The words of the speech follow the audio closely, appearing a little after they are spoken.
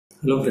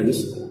Hello friends,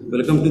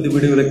 welcome to the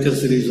video lecture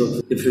series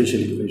of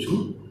differential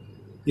equation.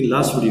 In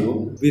last video,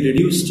 we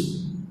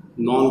reduced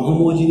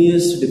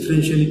non-homogeneous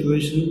differential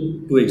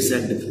equation to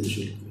exact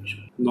differential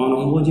equation.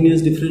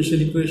 Non-homogeneous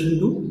differential equation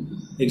to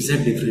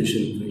exact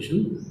differential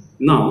equation.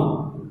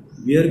 Now,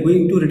 we are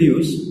going to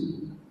reduce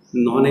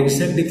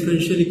non-exact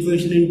differential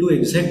equation into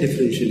exact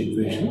differential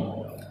equation.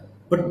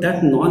 But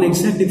that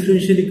non-exact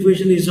differential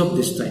equation is of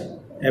this type.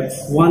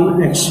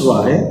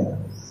 f1xy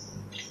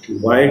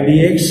y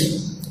dx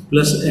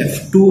plus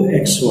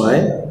f2xy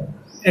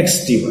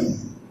x dy.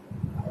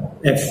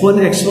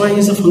 f1xy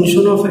is a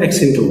function of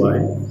x into y.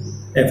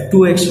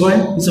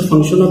 f2xy is a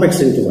function of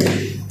x into y.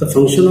 The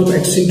function of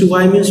x into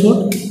y means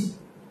what?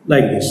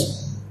 Like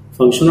this.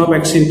 Function of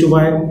x into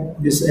y,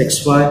 this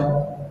xy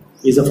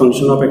is a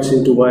function of x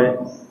into y.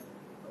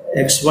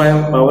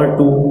 xy power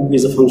 2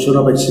 is a function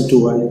of x into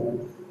y.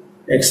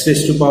 X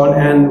raised to power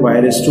n, y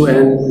raised to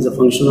n is a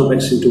function of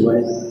x into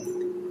y.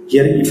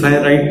 Here if I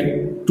write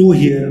 2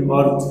 here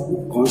or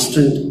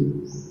constant,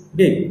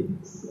 okay,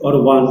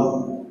 or 1,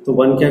 so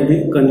 1 can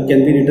be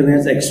written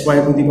as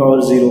xy to the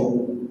power 0.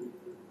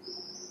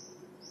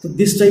 So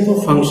this type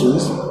of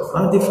functions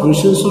are the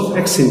functions of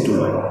x into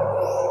y.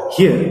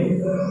 Here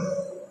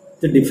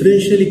the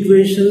differential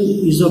equation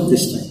is of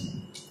this type.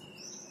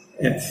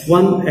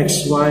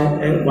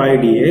 f1xy y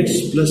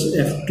dx plus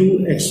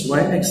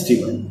f2xy x dy.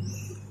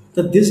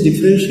 So this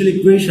differential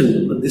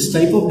equation, or this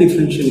type of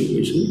differential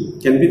equation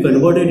can be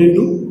converted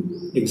into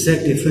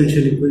exact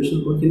differential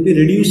equation or can be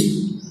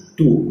reduced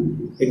to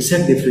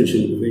exact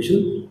differential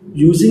equation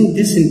using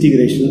this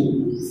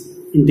integrating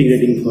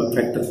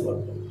factor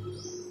formula.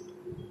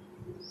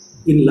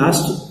 In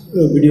last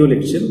video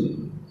lecture,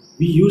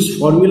 we used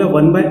formula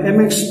 1 by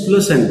mx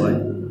plus ny.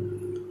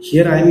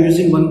 Here I am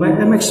using 1 by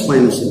mx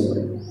minus ny.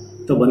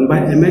 The 1 by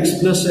mx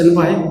plus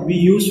ny we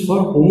use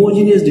for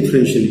homogeneous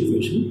differential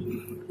equation.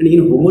 And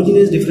in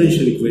homogeneous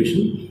differential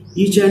equation,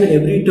 each and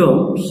every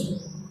term's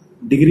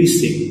degree is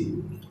same.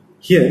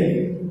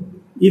 Here,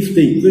 if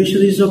the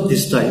equation is of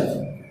this type,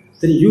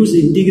 then use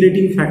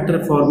integrating factor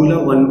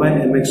formula 1 by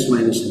mx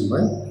minus ny,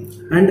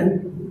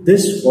 and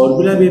this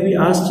formula may be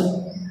asked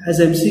as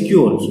MCQ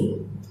also.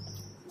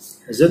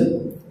 As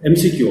an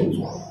MCQ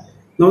also.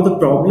 Now the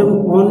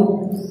problem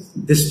on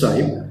this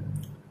type,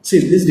 see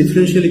this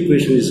differential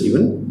equation is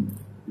given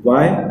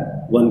y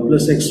 1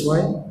 plus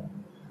xy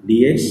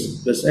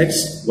dx plus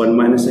x 1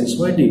 minus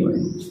xy dy.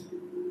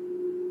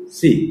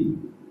 See,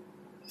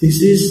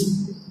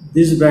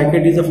 this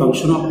bracket is a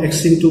function of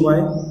x into y.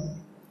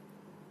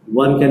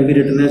 1 can be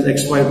written as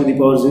xy to the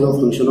power 0,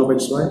 function of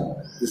xy.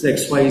 This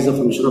xy is a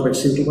function of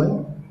x into y.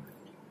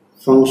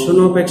 Function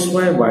of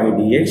xy y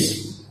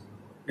dx.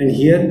 And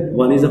here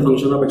 1 is a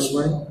function of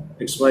xy.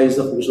 xy is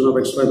a function of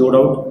xy, no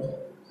doubt.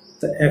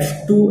 The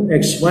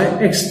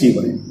f2xy x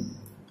dy.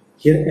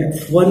 Here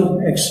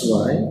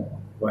f1xy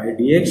y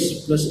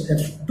dx plus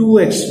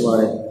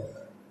f2xy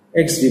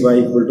x dy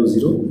equal to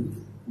 0.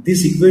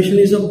 This equation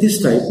is of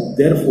this type,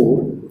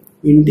 therefore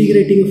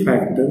integrating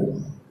factor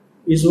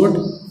is what?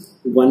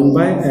 1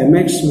 by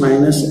mx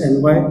minus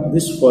ny,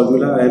 this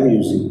formula I am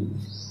using.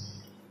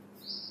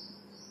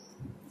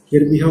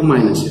 Here we have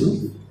minus,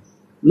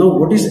 Now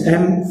what is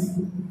m?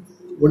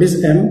 What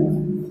is m?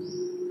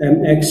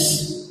 mx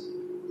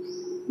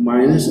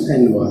minus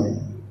ny.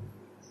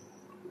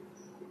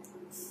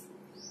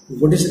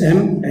 What is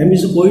m? M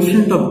is a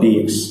coefficient of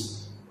dx.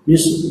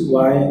 Means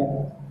y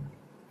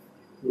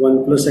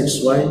 1 plus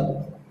xy.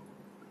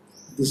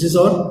 This is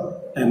our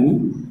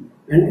m,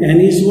 and n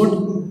is what?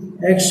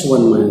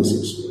 x1 minus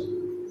xy.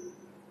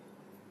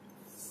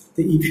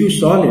 If you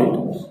solve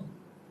it,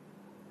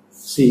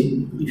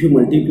 see, if you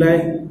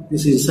multiply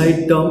this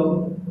inside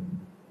term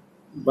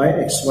by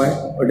xy,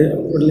 what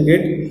will you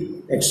get?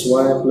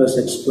 xy plus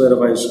x square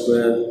y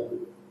square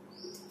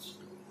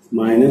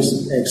minus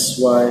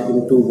xy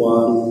into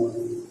 1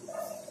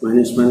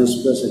 minus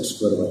plus x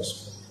square y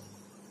square.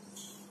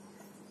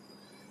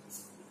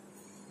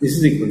 This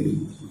is equal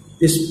to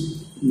this.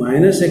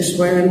 Minus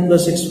xy and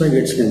plus xy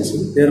gets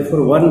cancelled.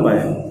 Therefore, 1 by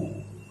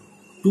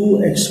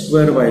 2x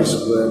square y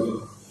square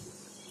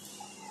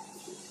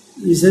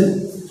is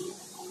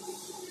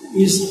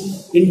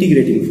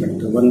integrating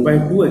factor. 1 by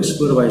 2x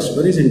square y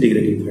square is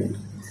integrating factor.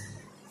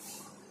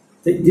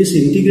 This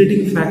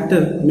integrating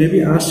factor may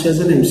be asked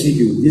as an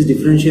MCQ. This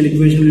differential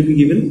equation will be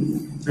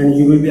given and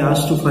you will be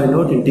asked to find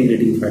out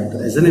integrating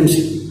factor as an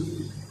MCQ.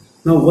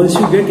 Now, once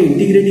you get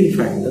integrating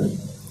factor,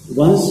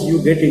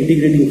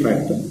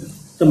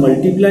 so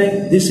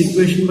multiply this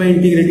equation by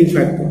integrating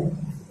factor.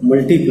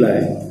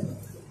 Multiply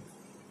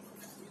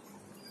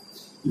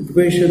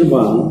equation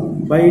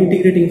 1 by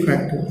integrating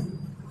factor.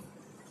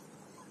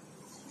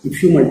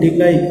 If you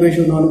multiply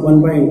equation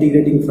 1 by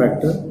integrating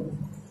factor,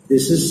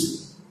 this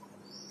is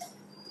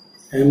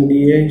m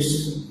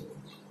dx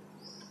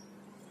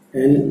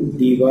and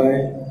dy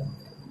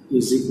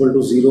is equal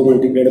to 0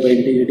 multiplied by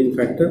integrating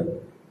factor.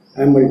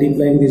 I am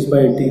multiplying this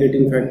by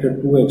integrating factor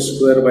 2x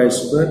square y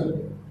square.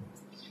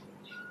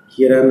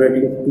 Here I am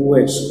writing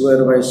 2x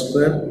square y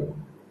square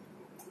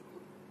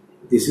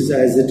This is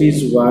as it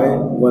is y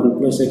 1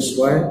 plus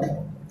xy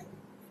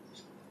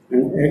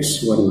and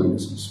x 1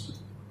 minus x.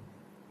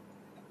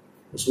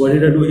 So what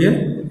did I do here?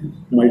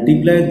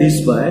 Multiply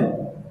this by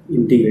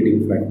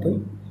integrating factor.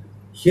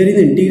 Here in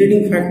the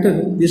integrating factor,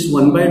 this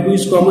 1 by 2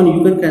 is common.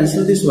 You can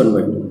cancel this 1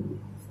 by 2.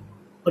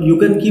 Or you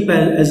can keep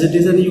as it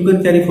is and you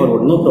can carry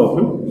forward, no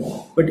problem.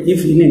 But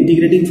if in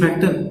integrating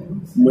factor,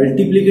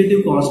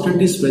 multiplicative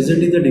constant is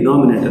present in the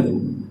denominator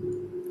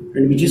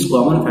and which is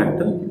common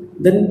factor,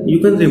 then you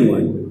can remove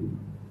it.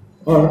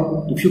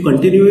 Or if you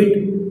continue it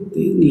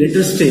in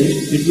later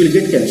stage, it will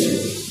get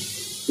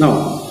cancelled. Now,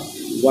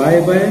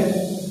 y by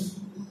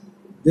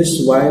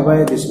this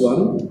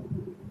one,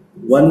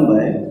 1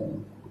 by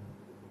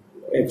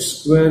x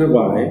square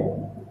y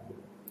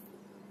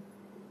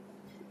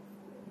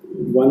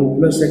 1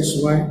 plus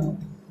xy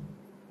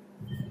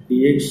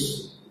dx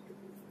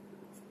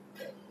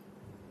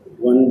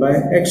 1 by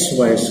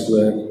xy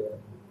square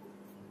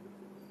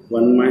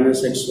 1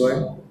 minus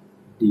xy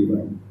dy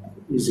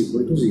is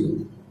equal to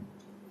 0.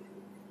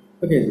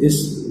 Okay,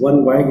 this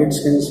 1 y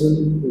gets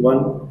cancelled,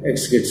 1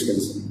 x gets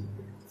cancelled.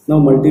 Now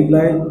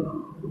multiply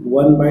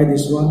 1 by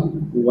this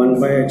one,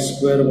 1 by x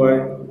square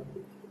y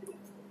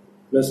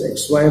plus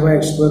xy by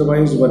x square y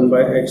is 1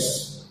 by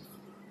x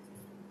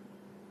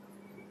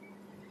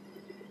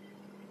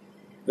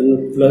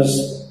and plus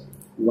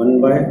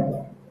 1 by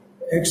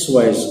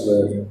xy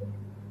square.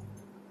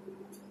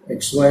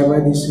 Xy by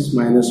this is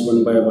minus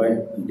 1 by y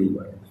dy.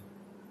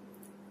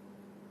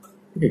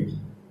 Okay.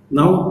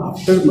 Now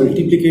after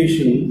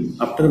multiplication,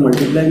 after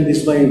multiplying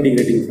this by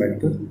integrating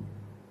factor,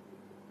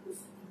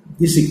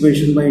 this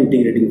equation by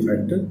integrating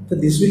factor, so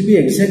this will be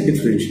exact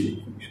differential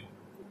equation.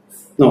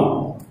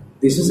 Now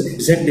this is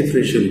exact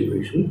differential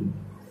equation,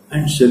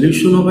 and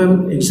solution of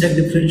an exact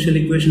differential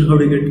equation, how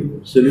do you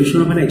get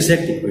solution of an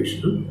exact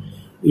equation?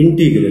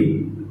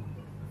 Integral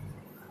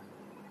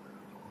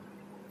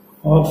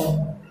of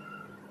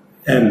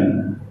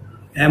m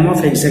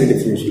of exact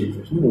differential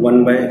equation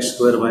 1 by x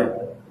square y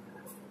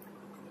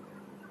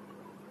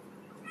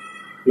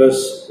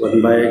plus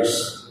 1 by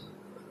x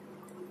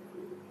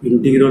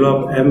integral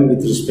of m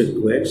with respect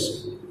to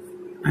x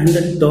and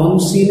the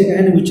terms in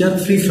n which are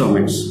free from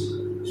x.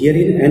 Here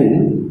in n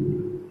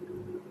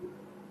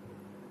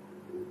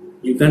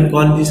you can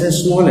call this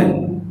as small n.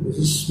 This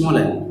is small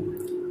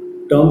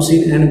n. Terms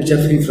in n which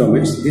are free from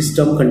x. This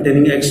term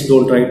containing x,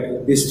 don't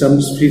write. This term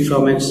is free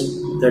from x,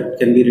 that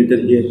can be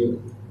written here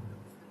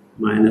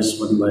minus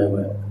 1 by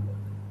y.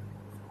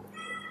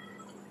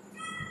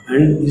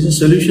 And this is a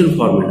solution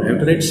format. I have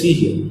to write C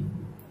here.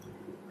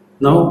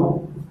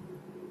 Now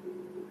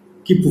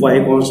keep y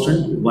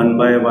constant. 1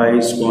 by y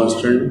is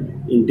constant.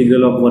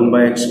 Integral of 1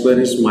 by x square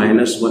is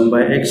minus 1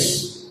 by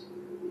x.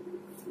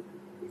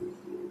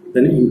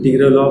 Then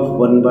integral of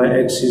 1 by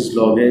x is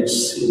log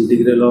x.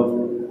 Integral of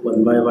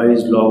 1 by y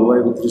is log y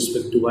with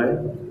respect to y.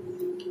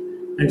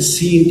 And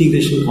C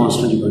integration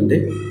constant you can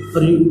take.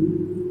 Or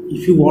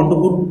if you want to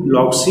put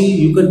log C,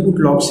 you can put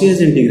log C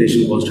as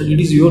integration constant. It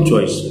is your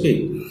choice.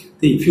 Okay.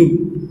 If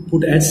you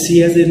put as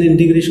C as an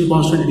integration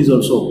constant, it is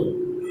also okay.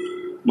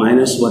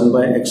 Minus 1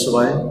 by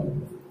xy.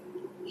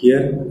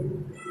 Here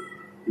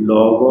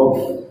log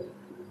of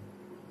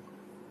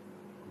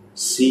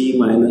C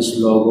minus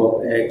log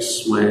of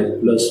x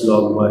plus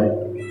log y.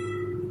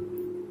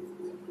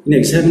 In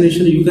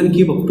examination you can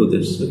keep up to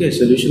this. Okay,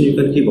 solution you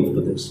can keep up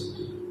to this.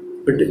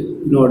 But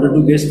in order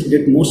to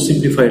get most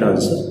simplified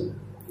answer,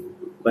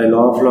 by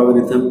law of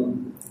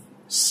logarithm,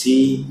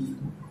 C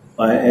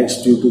by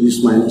x due to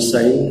this minus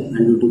sign and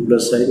due to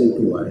plus sign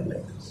into y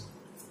like this.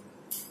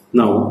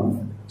 Now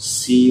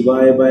cy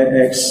by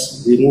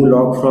x, remove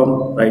log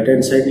from right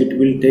hand side, it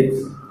will take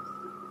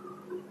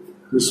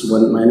this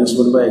 1 minus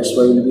 1 by xy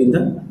will be in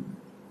the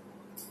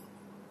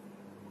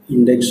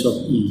index of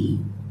E.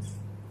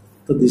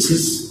 So this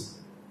is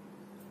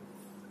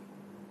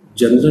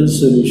general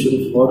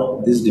solution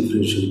for this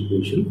differential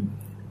equation.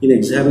 In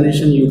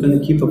examination you can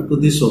keep up to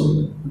this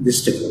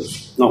technology.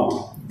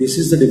 Now this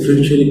is the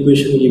differential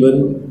equation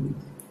given.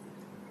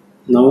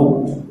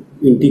 Now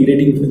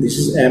integrating, this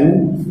is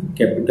m,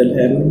 capital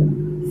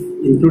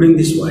M, including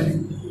this y,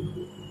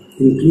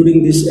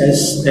 including this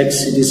as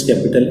x, it is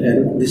capital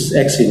N, this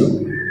x,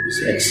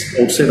 this x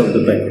outside of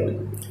the bracket.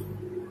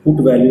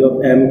 Put value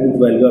of m, put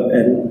value of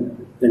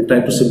n, then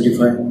try to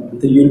simplify.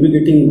 Then you will be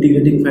getting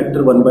integrating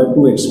factor 1 by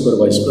 2 x square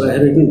y square. I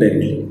have written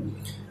directly.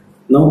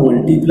 Now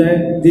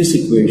multiply this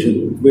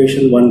equation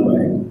 1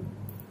 by,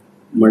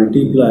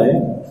 multiply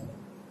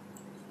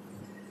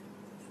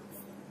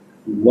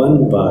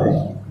 1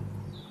 by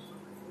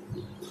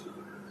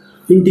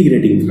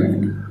integrating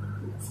factor.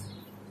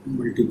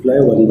 Multiply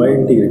 1 by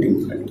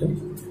integrating factor.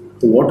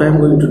 So what I am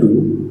going to do,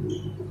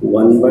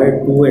 1 by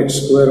 2 x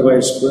square y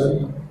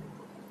square,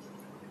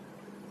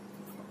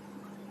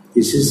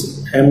 this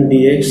is m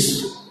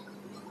dx,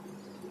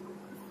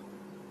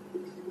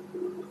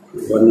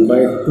 1 by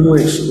 2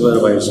 x square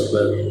y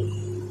square,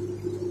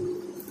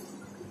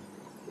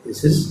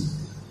 this is,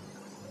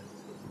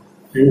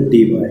 and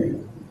dy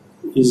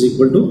is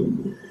equal to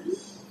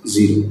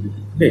 0.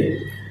 Okay.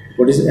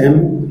 What is m?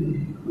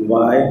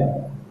 Y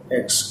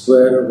x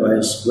square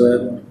y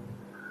square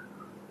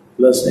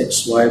plus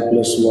xy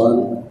plus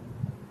 1.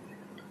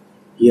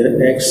 Here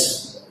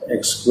x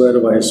square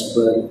y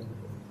square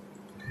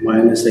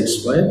minus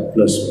xy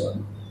plus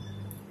 1.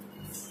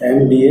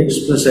 M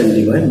dx plus n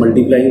dy,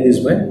 multiplying this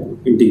by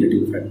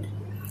integrating factor.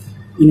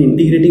 In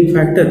integrating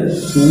factor, 2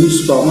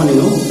 is common,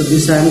 so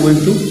this I am going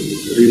to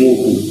remove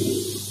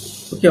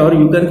 2. Okay, or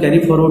you can carry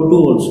forward 2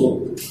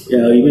 also.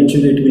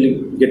 Eventually it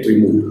will get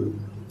removed.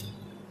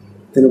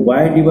 Then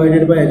y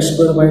divided by x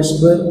square y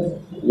square.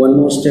 One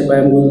more step I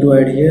am going to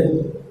add here.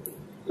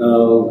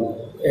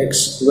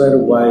 X square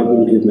y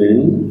will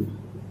remain.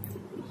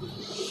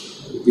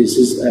 This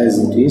is as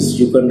it is.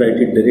 You can write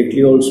it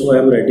directly also. I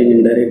am writing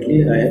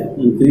indirectly. I have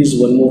increased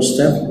one more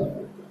step.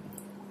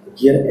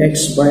 Here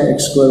x by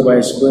x square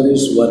y square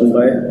is 1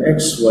 by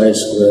x y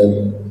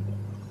square,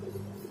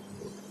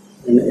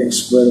 and x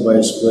square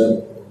y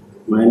square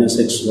minus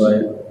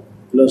xy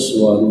plus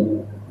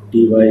 1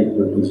 dy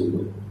equal to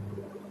 0.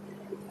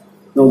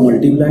 Now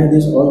multiply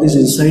this all this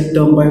inside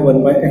term by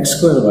 1 by x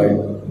square y.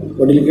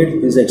 What will you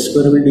get? This x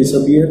square will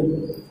disappear.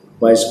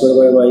 Y square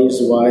by y is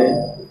y.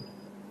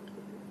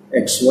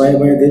 Xy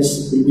by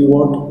this will be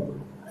what?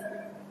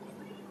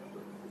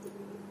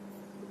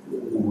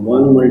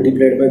 1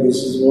 multiplied by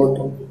this is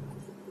what?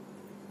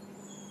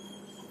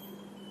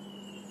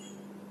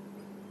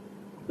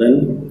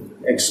 Then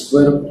x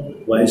square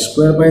y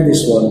square by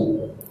this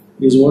one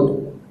is what?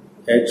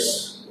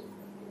 X.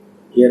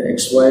 Here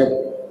xy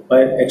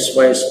by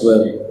xy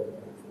square,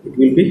 it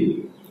will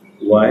be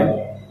y,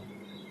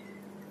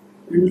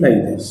 and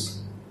like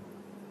this.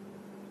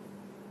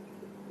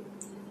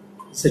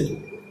 That's it.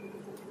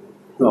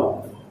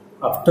 Now,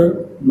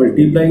 after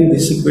multiplying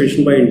this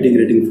equation by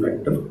integrating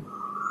factor,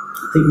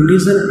 I think it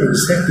is an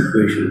exact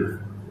equation,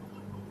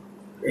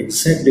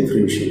 exact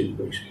differential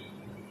equation,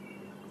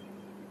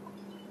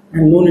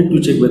 and no need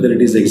to check whether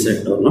it is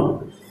exact or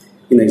not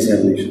in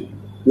examination.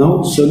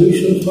 Now,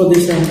 solution for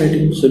this I am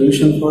writing,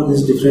 solution for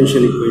this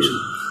differential equation.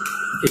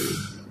 Okay.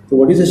 So,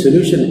 what is the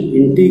solution?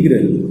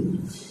 Integral,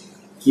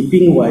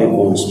 keeping y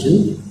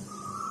constant,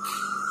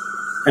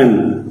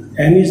 m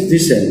is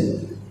this m.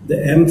 The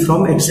m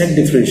from exact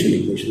differential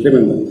equation.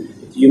 Remember,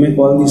 you may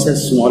call this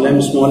as small m,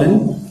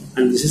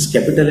 and this is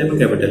capital M,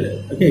 capital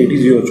M. Okay, it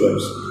is your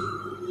choice.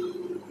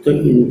 So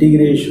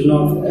integration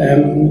of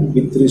m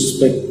with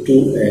respect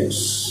to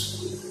x,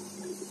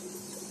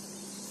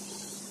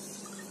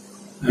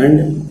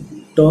 and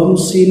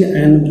terms in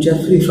n which are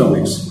free from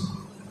x.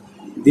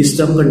 This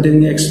term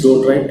containing x,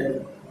 don't write.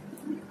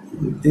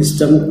 This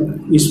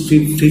term is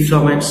free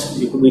from x,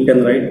 we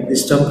can write.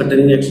 This term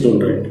containing x, don't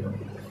write.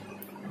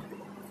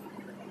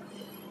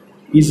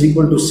 Is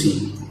equal to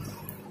c.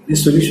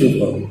 This solution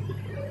form.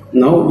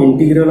 Now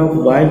integral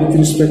of y with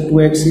respect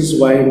to x is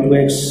y into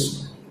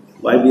x.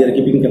 Y we are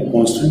keeping a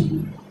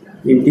constant.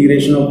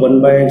 Integration of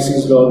 1 by x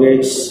is log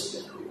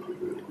x.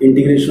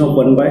 Integration of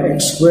 1 by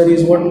x square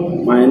is what?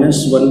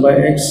 Minus 1 by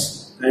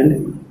x,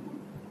 and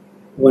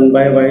 1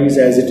 by y is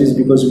as it is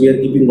because we are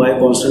keeping y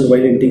constant while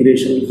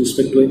integration with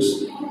respect to x.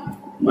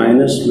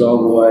 Minus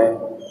log y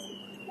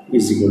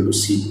is equal to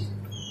c.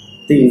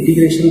 The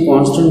integration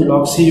constant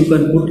log c you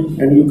can put,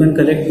 and you can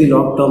collect the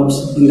log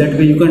terms. In that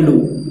way you can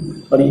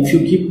do. Or if you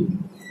keep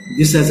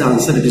this as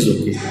answer, it is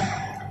okay.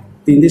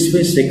 In this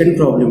way, second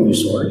problem we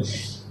solved.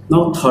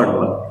 Now third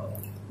one.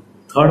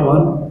 Third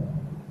one,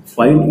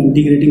 find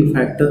integrating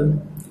factor.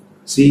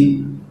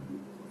 See,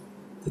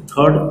 the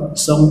third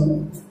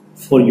sum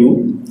for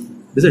you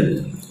is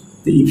it?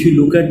 If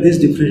you look at this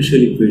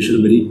differential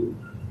equation,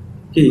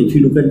 if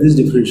you look at this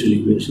differential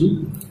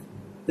equation,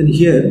 then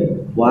here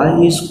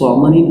y is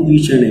common in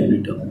each and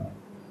every term.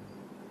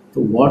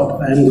 So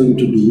what I am going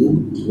to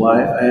do,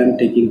 y I am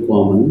taking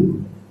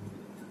common,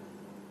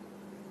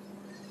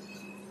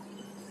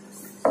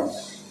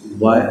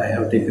 y I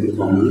have taken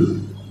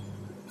common,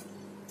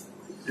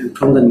 and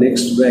from the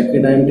next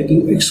bracket I am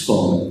taking x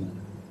common.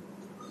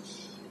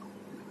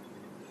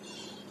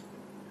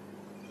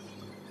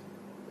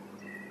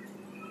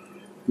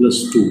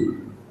 Plus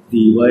 2,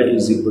 dy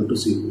is equal to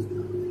 0.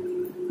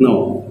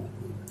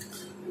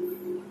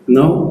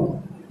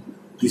 Now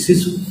this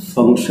is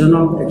function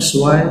of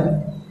xy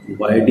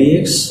y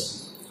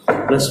dx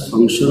plus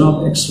function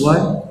of xy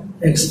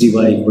x dy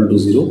equal to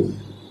 0.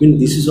 Mean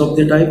this is of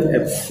the type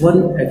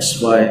f1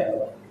 xy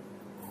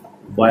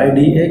y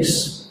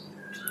dx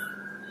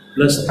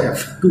plus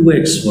f2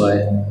 xy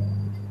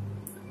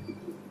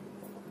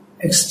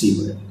x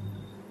dy.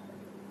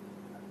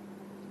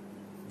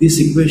 This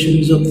equation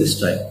is of this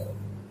type.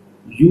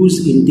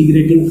 Use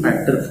integrating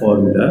factor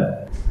formula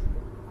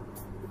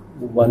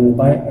 1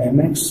 by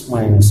mx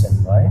minus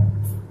my.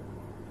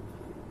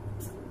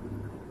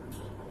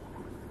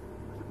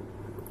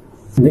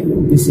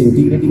 This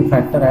integrating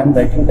factor I am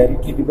writing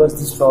directly because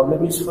this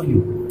problem is for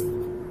you.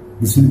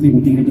 This will be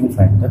integrating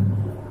factor,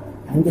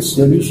 and the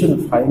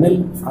solution,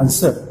 final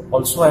answer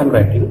also I am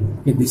writing.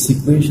 Okay, this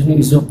equation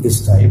is of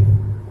this type,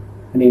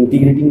 and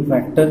integrating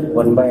factor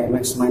 1 by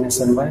mx minus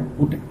my.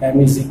 Put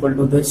m is equal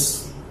to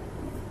this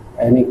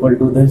n equal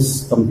to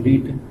this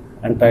complete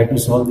and try to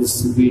solve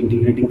this with the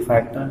integrating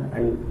factor,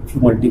 and if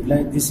you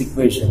multiply this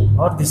equation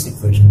or this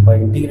equation by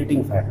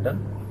integrating factor,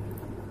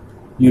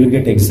 you will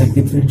get exact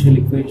differential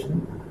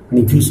equation, and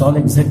if you solve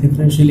exact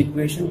differential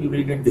equation, you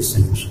will get this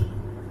solution.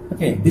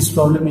 Okay, this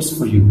problem is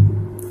for you.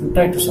 You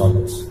try to solve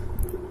this.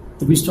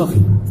 The best of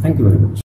you. Thank you very much.